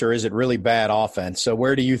defense or is it really bad offense? So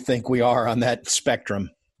where do you think we are on that spectrum?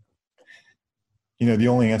 The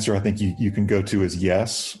only answer I think you can go to is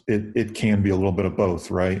yes. It can be a little bit of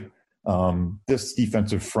both, right? This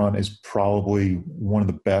defensive front is probably one of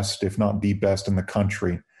the best, if not the best in the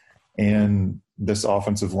country. And this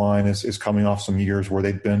offensive line is coming off some years where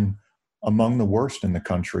they've been among the worst in the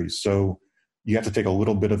country. So you have to take a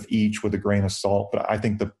little bit of each with a grain of salt. But I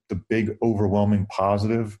think the big overwhelming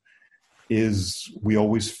positive is we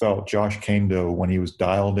always felt Josh Kaindoh, when he was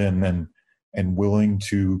dialed in and willing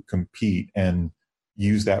to compete and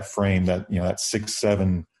use that frame, that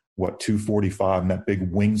 6'7", 245, and that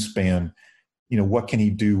big wingspan, what can he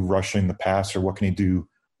do rushing the passer? What can he do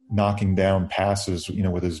knocking down passes,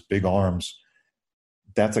 with his big arms?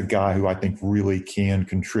 That's a guy who I think really can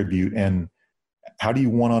contribute. And how do you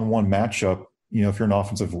one-on-one matchup, if you're an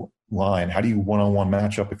offensive line? How do you one-on-one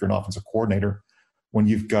matchup if you're an offensive coordinator when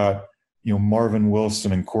you've got Marvin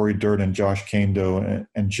Wilson and Corey Durden and Josh Kando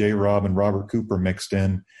and J-Rob and Robert Cooper mixed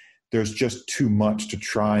in, there's just too much to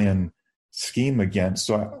try and scheme against.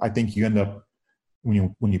 So I think you end up,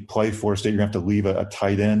 when you play Florida State, you're going to have to leave a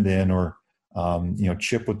tight end in or,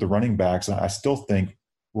 chip with the running backs. I still think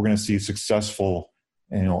we're going to see successful,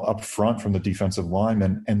 up front from the defensive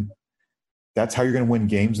linemen. And that's how you're going to win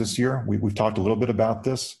games this year. We've talked a little bit about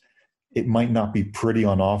this. It might not be pretty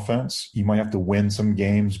on offense. You might have to win some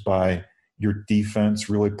games by your defense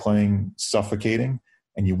really playing suffocating,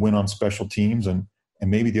 and you win on special teams. And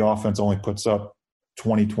maybe the offense only puts up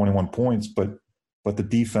 20, 21 points, but the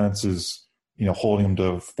defense is, holding them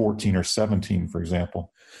to 14 or 17, for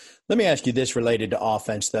example. Let me ask you this related to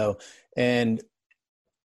offense, though. And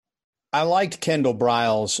I liked Kendall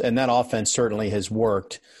Briles, and that offense certainly has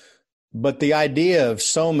worked. But the idea of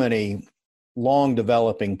so many long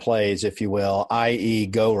developing plays, if you will, i.e.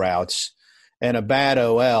 go routes, and a bad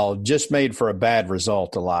OL just made for a bad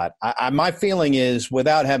result a lot. My feeling is,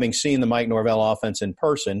 without having seen the Mike Norvell offense in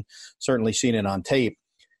person, certainly seen it on tape,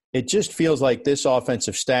 it just feels like this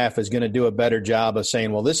offensive staff is going to do a better job of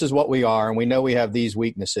saying, well, this is what we are, and we know we have these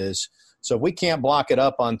weaknesses. So if we can't block it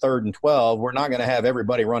up on 3rd and 12, we're not going to have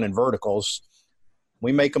everybody running verticals.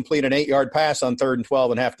 We may complete an 8-yard pass on 3rd and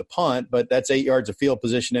 12 and have to punt, but that's 8 yards of field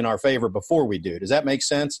position in our favor before we do. Does that make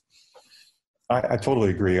sense? I totally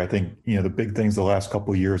agree. I think, the big things the last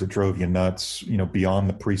couple of years that drove you nuts, beyond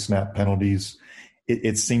the pre-snap penalties,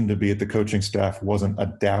 it seemed to be that the coaching staff wasn't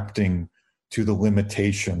adapting to the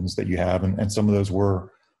limitations that you have. And some of those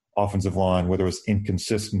were offensive line, whether it was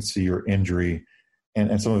inconsistency or injury.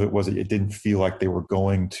 And some of it was it didn't feel like they were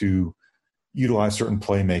going to utilize certain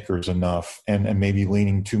playmakers enough and maybe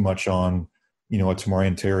leaning too much on, a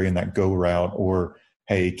Tamorrion Terry in that go route, or,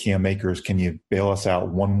 hey, Cam Akers, can you bail us out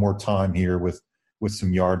one more time here with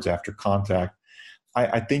some yards after contact?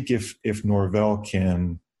 I think if Norvell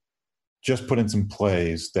can just put in some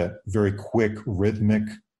plays, that very quick rhythmic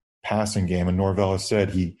passing game, and Norvell has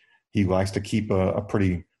said he likes to keep a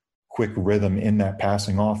pretty quick rhythm in that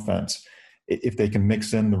passing offense. If they can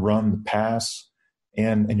mix in the run, the pass,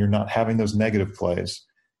 and you're not having those negative plays,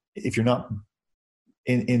 if you're not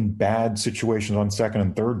in bad situations on 2nd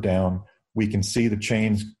and 3rd down, we can see the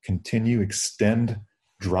chains continue, extend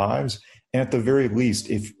drives. And at the very least,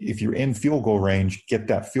 if you're in field goal range, get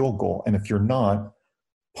that field goal. And if you're not,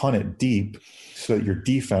 punt it deep so that your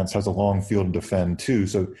defense has a long field to defend too.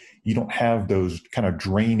 So you don't have those kind of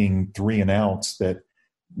draining 3-and-outs that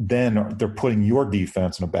then they're putting your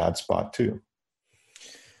defense in a bad spot too.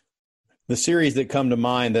 The series that come to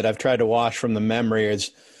mind that I've tried to wash from the memory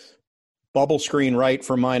is bubble screen right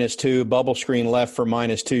for -2, bubble screen left for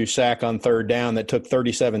 -2, sack on 3rd down that took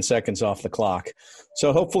 37 seconds off the clock.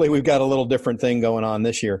 So hopefully we've got a little different thing going on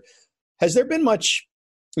this year. Is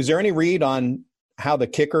there any read on how the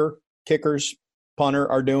kickers, punter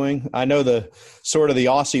are doing? I know the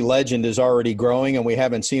Aussie legend is already growing, and we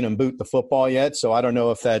haven't seen him boot the football yet, so I don't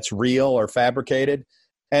know if that's real or fabricated.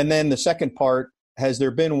 And then the second part, has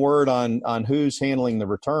there been word on who's handling the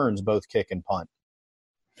returns, both kick and punt?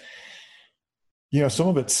 Some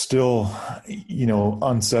of it's still,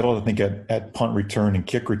 unsettled. I think at punt return and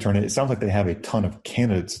kick return, it sounds like they have a ton of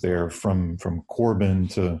candidates there, from Corbin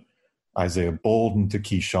to Isaiah Bolden to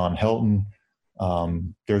Keyshawn Helton.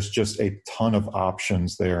 There's just a ton of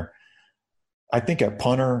options there. I think at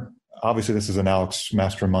punter, obviously this is an Alex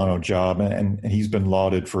Mastromano job, and he's been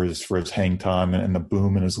lauded for his hang time and the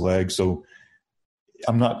boom in his leg. So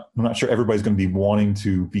I'm not sure everybody's going to be wanting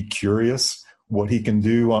to be curious what he can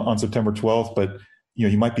do on September 12th, but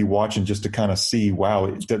you might be watching just to kind of see, wow,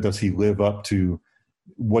 does he live up to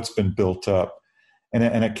what's been built up? And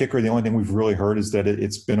at kicker, the only thing we've really heard is that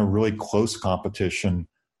it's been a really close competition.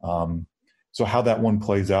 So how that one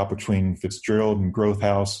plays out between Fitzgerald and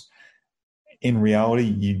Growthhouse, in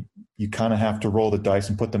reality, you kind of have to roll the dice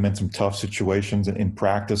and put them in some tough situations in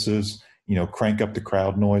practices, crank up the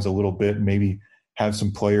crowd noise a little bit, maybe have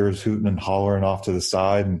some players hooting and hollering off to the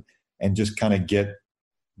side and just kind of get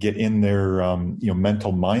in their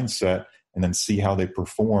mental mindset and then see how they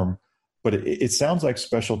perform. But it sounds like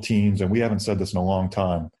special teams, and we haven't said this in a long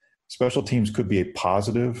time, special teams could be a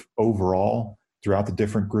positive overall throughout the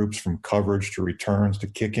different groups, from coverage to returns to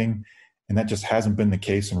kicking. And that just hasn't been the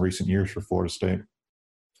case in recent years for Florida State.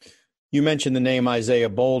 You mentioned the name Isaiah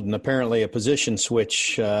Bolden. Apparently a position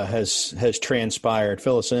switch has transpired.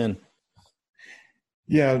 Fill us in.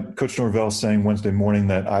 Yeah, Coach Norvell saying Wednesday morning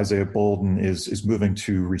that Isaiah Bolden is moving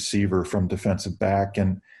to receiver from defensive back.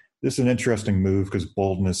 And this is an interesting move because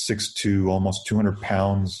Bolden is 6'2", almost 200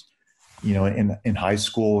 pounds. In high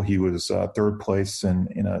school, he was third place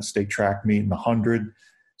in a state track meet in the 100.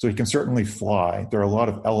 So he can certainly fly. There are a lot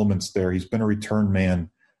of elements there. He's been a return man.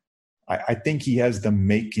 I think he has the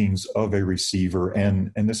makings of a receiver,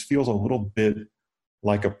 and this feels a little bit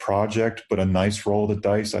like a project, but a nice roll of the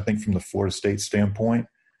dice, I think, from the Florida State standpoint.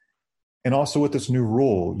 And also with this new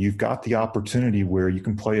rule, you've got the opportunity where you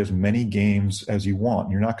can play as many games as you want.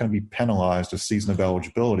 You're not going to be penalized a season of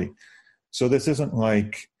eligibility. So this isn't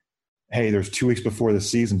like, hey, there's 2 weeks before the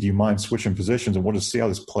season, do you mind switching positions, and we'll just see how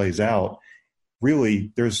this plays out.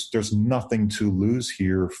 Really, there's nothing to lose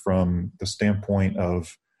here from the standpoint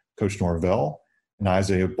of Coach Norvell and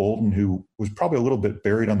Isaiah Bolden, who was probably a little bit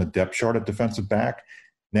buried on the depth chart at defensive back.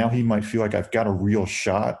 Now he might feel like I've got a real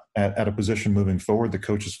shot at a position moving forward. The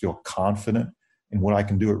coaches feel confident in what I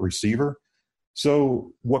can do at receiver.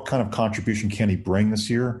 So what kind of contribution can he bring this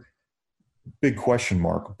year? Big question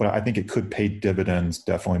mark, but I think it could pay dividends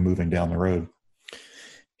definitely moving down the road.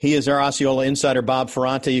 He is our Osceola insider, Bob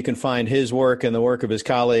Ferrante. You can find his work and the work of his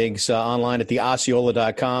colleagues online at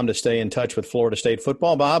theosceola.com to stay in touch with Florida State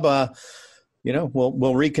football. Bob,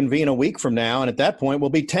 we'll reconvene a week from now, and at that point, we'll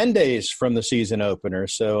be 10 days from the season opener.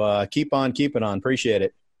 So keep on keeping on. Appreciate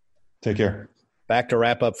it. Take care. Back to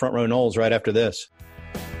wrap up Front Row Noles right after this.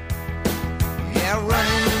 Yeah,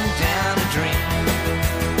 running down a dream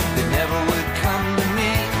that never would come to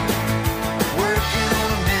me. Working on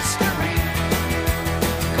a mystery,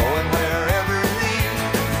 going wherever it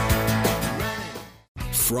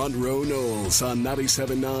leads. Front Row Noles on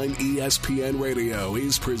 97.9 ESPN Radio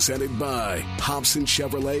is presented by Hobson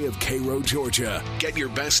Chevrolet of Cairo, Georgia. Get your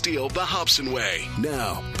best deal the Hobson way.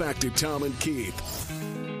 Now, back to Tom and Keith.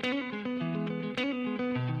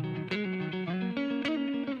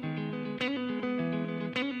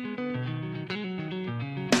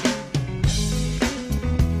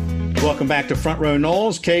 Welcome back to Front Row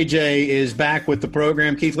Noles. KJ is back with the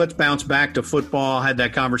program. Keith, let's bounce back to football. I had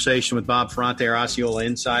that conversation with Bob Ferrante, our Osceola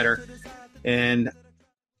insider. And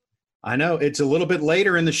I know it's a little bit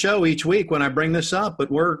later in the show each week when I bring this up, but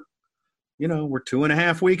we're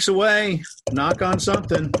 2.5 weeks away. Knock on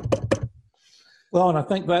something. Well, and I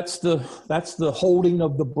think that's the holding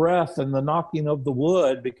of the breath and the knocking of the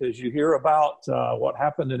wood, because you hear about what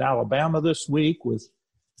happened in Alabama this week with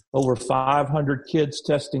over 500 kids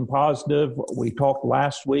testing positive. We talked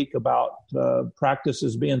last week about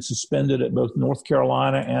practices being suspended at both North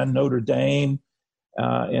Carolina and Notre Dame.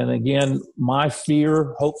 And again, my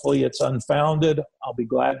fear, hopefully it's unfounded, I'll be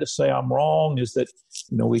glad to say I'm wrong, is that,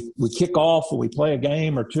 we kick off and we play a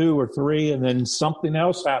game or two or three, and then something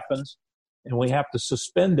else happens and we have to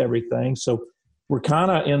suspend everything. So we're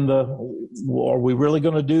kind of are we really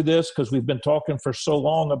going to do this? Because we've been talking for so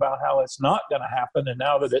long about how it's not going to happen. And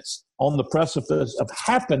now that it's on the precipice of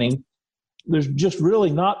happening, there's just really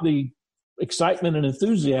not the excitement and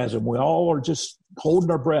enthusiasm. We all are just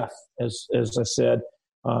holding our breath, as I said.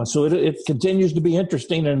 So it continues to be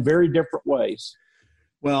interesting in very different ways.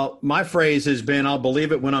 Well, my phrase has been, I'll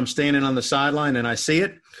believe it when I'm standing on the sideline and I see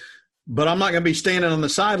it. But I'm not going to be standing on the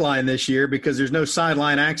sideline this year because there's no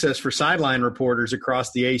sideline access for sideline reporters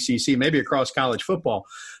across the ACC, maybe across college football.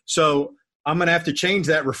 So I'm going to have to change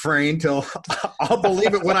that refrain till I'll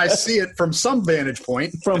believe it when I see it from some vantage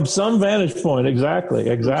point. From some vantage point, exactly.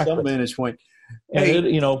 From some vantage point. Hey.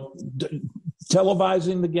 And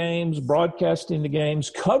televising the games, broadcasting the games,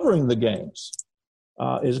 covering the games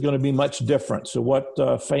is going to be much different. So what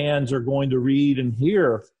fans are going to read and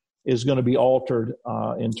hear is going to be altered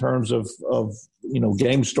in terms of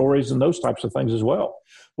game stories and those types of things as well.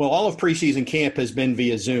 Well, all of preseason camp has been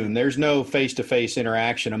via Zoom. There's no face-to-face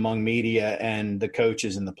interaction among media and the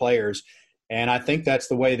coaches and the players, and I think that's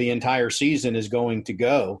the way the entire season is going to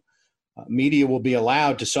go. Media will be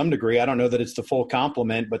allowed to some degree. I don't know that it's the full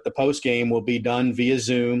complement, but the post-game will be done via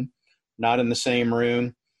Zoom, not in the same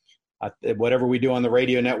room. Whatever we do on the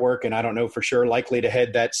radio network, and I don't know for sure, likely to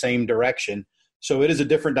head that same direction. So it is a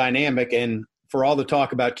different dynamic, and for all the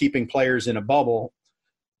talk about keeping players in a bubble,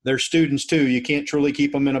 they're students too. You can't truly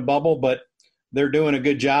keep them in a bubble, but they're doing a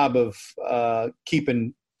good job of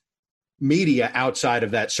keeping media outside of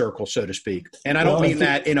that circle, so to speak. And I don't mean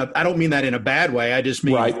that in a bad way. I just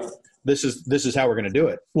mean right. This is how we're going to do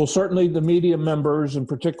it. Well, certainly the media members, and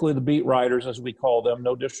particularly the beat writers, as we call them,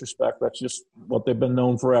 no disrespect, that's just what they've been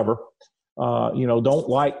known forever, don't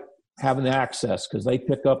like having the access because they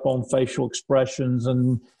pick up on facial expressions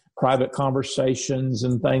and private conversations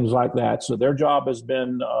and things like that. So their job has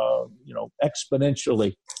been,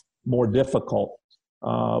 exponentially more difficult.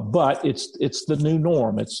 But it's the new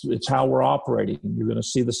norm. It's how we're operating. You're going to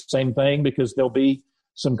see the same thing because there'll be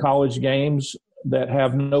some college games that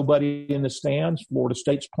have nobody in the stands. Florida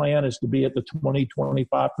State's plan is to be at the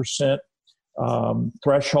 20-25%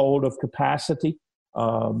 threshold of capacity.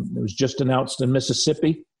 It was just announced in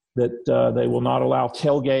Mississippi that they will not allow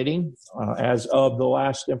tailgating. As of the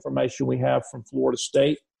last information we have from Florida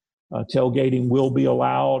State, tailgating will be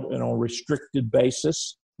allowed on a restricted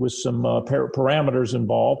basis with some parameters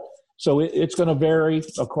involved. So it's going to vary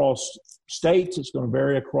across states. It's going to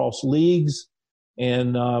vary across leagues.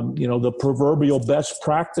 And, the proverbial best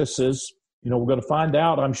practices, we're going to find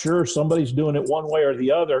out. I'm sure somebody's doing it one way or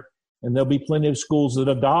the other. And there'll be plenty of schools that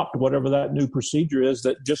adopt whatever that new procedure is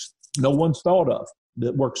that just no one's thought of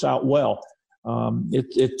that works out well.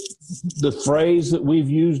 It's the phrase that we've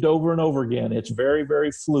used over and over again. It's very,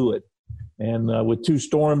 very fluid. And with two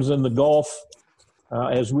storms in the Gulf,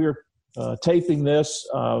 as we're taping this,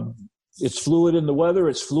 it's fluid in the weather.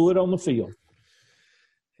 It's fluid on the field.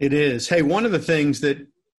 It is. Hey, one of the things that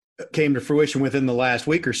came to fruition within the last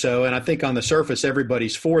week or so, and I think on the surface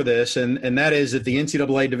everybody's for this, and that is that the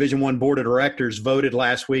NCAA Division I Board of Directors voted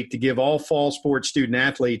last week to give all fall sports student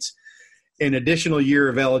athletes an additional year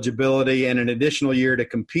of eligibility and an additional year to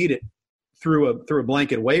compete it through a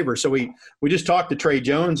blanket waiver. So we just talked to Trey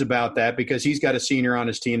Jones about that because he's got a senior on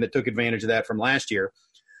his team that took advantage of that from last year.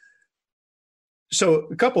 So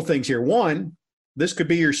a couple things here. One, this could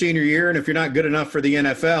be your senior year, and if you're not good enough for the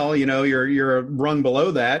NFL, you're a rung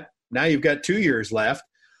below that. Now you've got 2 years left.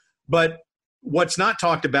 But what's not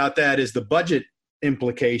talked about that is the budget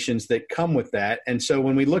implications that come with that. And so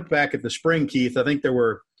when we look back at the spring, Keith, I think there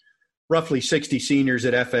were roughly 60 seniors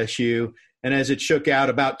at FSU, and as it shook out,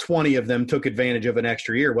 about 20 of them took advantage of an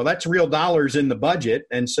extra year. Well, that's real dollars in the budget.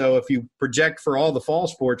 And so if you project for all the fall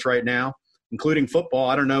sports right now, including football,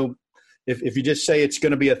 I don't know, if you just say it's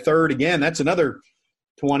going to be a third again, that's another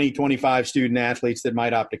 20, 25 student athletes that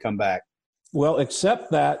might opt to come back. Well,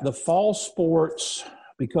 except that the fall sports,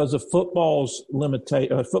 because of football's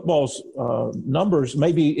numbers,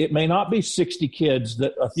 it may not be 60 kids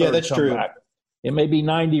that a third that's come true. back. It may be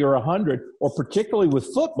 90 or 100, or particularly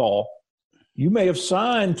with football, you may have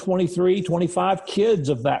signed 23, 25 kids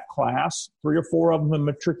of that class. 3 or 4 of them have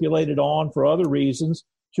matriculated on for other reasons.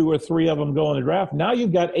 2 or 3 of them go in the draft. Now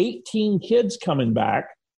you've got 18 kids coming back,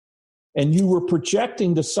 and you were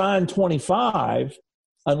projecting to sign 25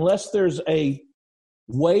 unless there's a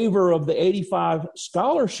waiver of the 85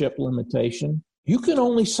 scholarship limitation. You can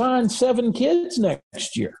only sign 7 kids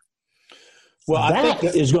next year. Well, I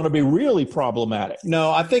think is going to be really problematic.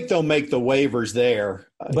 No, I think they'll make the waivers there.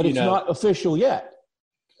 But it's not official yet.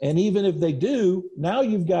 And even if they do, now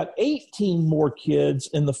you've got 18 more kids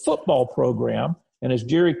in the football program. And as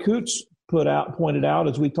Jerry Coots pointed out,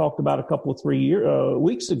 as we talked about a couple of 3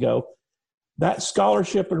 weeks ago, that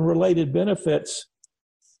scholarship and related benefits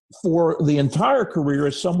for the entire career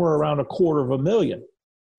is somewhere around $250,000.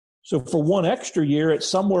 So for one extra year, it's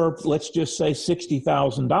somewhere, let's just say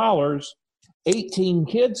 $60,000. 18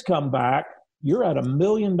 kids come back, you're at $1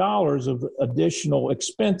 million of additional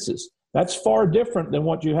expenses. That's far different than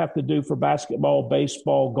what you have to do for basketball,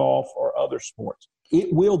 baseball, golf, or other sports.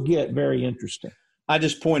 It will get very interesting. I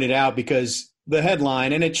just pointed out because the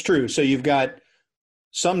headline, and it's true, so you've got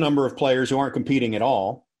some number of players who aren't competing at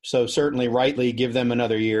all, so certainly rightly give them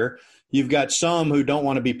another year. You've got some who don't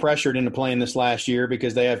want to be pressured into playing this last year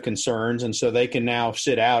because they have concerns, and so they can now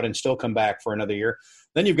sit out and still come back for another year.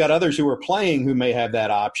 Then you've got others who are playing who may have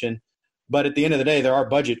that option. But at the end of the day, there are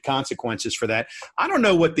budget consequences for that. I don't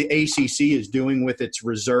know what the ACC is doing with its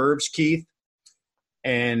reserves, Keith.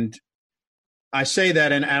 And I say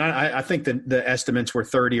that, and I think that the estimates were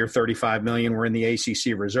 30 or 35 million were in the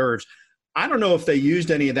ACC reserves. I don't know if they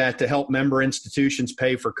used any of that to help member institutions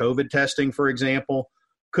pay for COVID testing, for example.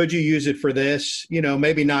 Could you use it for this?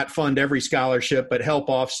 Maybe not fund every scholarship, but help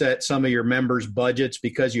offset some of your members' budgets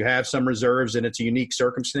because you have some reserves and it's a unique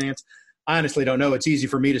circumstance. I honestly don't know. It's easy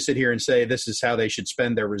for me to sit here and say this is how they should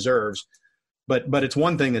spend their reserves. But it's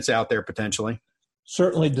one thing that's out there potentially.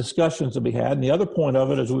 Certainly discussions to be had. And the other point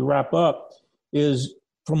of it as we wrap up is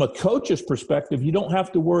from a coach's perspective, you don't have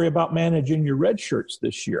to worry about managing your red shirts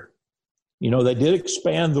this year. They did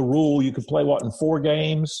expand the rule. You could play, in 4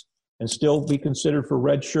 games and still be considered for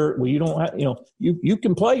red shirt. Well, you don't have, you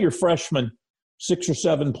can play your freshman 6 or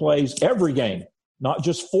 7 plays every game, not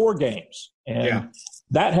just 4 games. And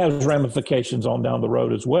that has ramifications on down the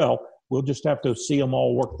road as well. We'll just have to see them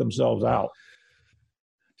all work themselves out.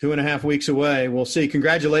 2.5 weeks away. We'll see.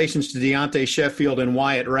 Congratulations to Deontay Sheffield and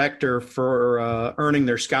Wyatt Rector for earning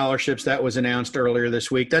their scholarships. That was announced earlier this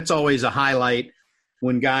week. That's always a highlight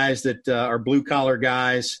when guys that are blue-collar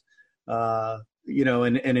guys, and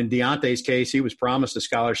in Deontay's case, he was promised a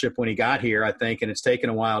scholarship when he got here, I think, and it's taken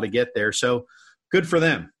a while to get there. So good for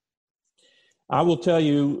them. I will tell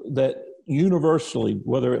you that universally,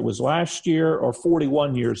 whether it was last year or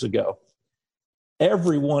 41 years ago,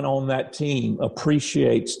 everyone on that team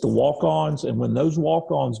appreciates the walk-ons. And when those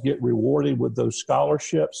walk-ons get rewarded with those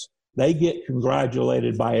scholarships, they get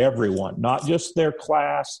congratulated by everyone, not just their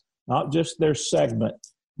class, not just their segment,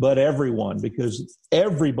 but everyone, because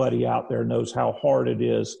everybody out there knows how hard it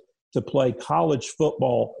is to play college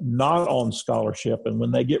football not on scholarship. And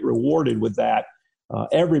when they get rewarded with that,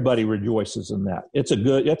 everybody rejoices in that. It's a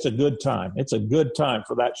good time. It's a good time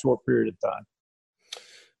for that short period of time.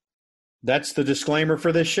 That's the disclaimer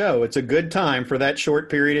for this show. It's a good time for that short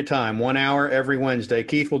period of time, 1 hour every Wednesday.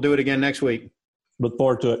 Keith, we'll do it again next week. Look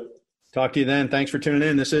forward to it. Talk to you then. Thanks for tuning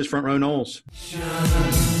in. This is Front Row Noles.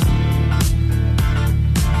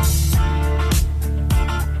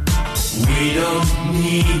 We don't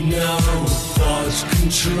need no thought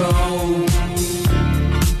control.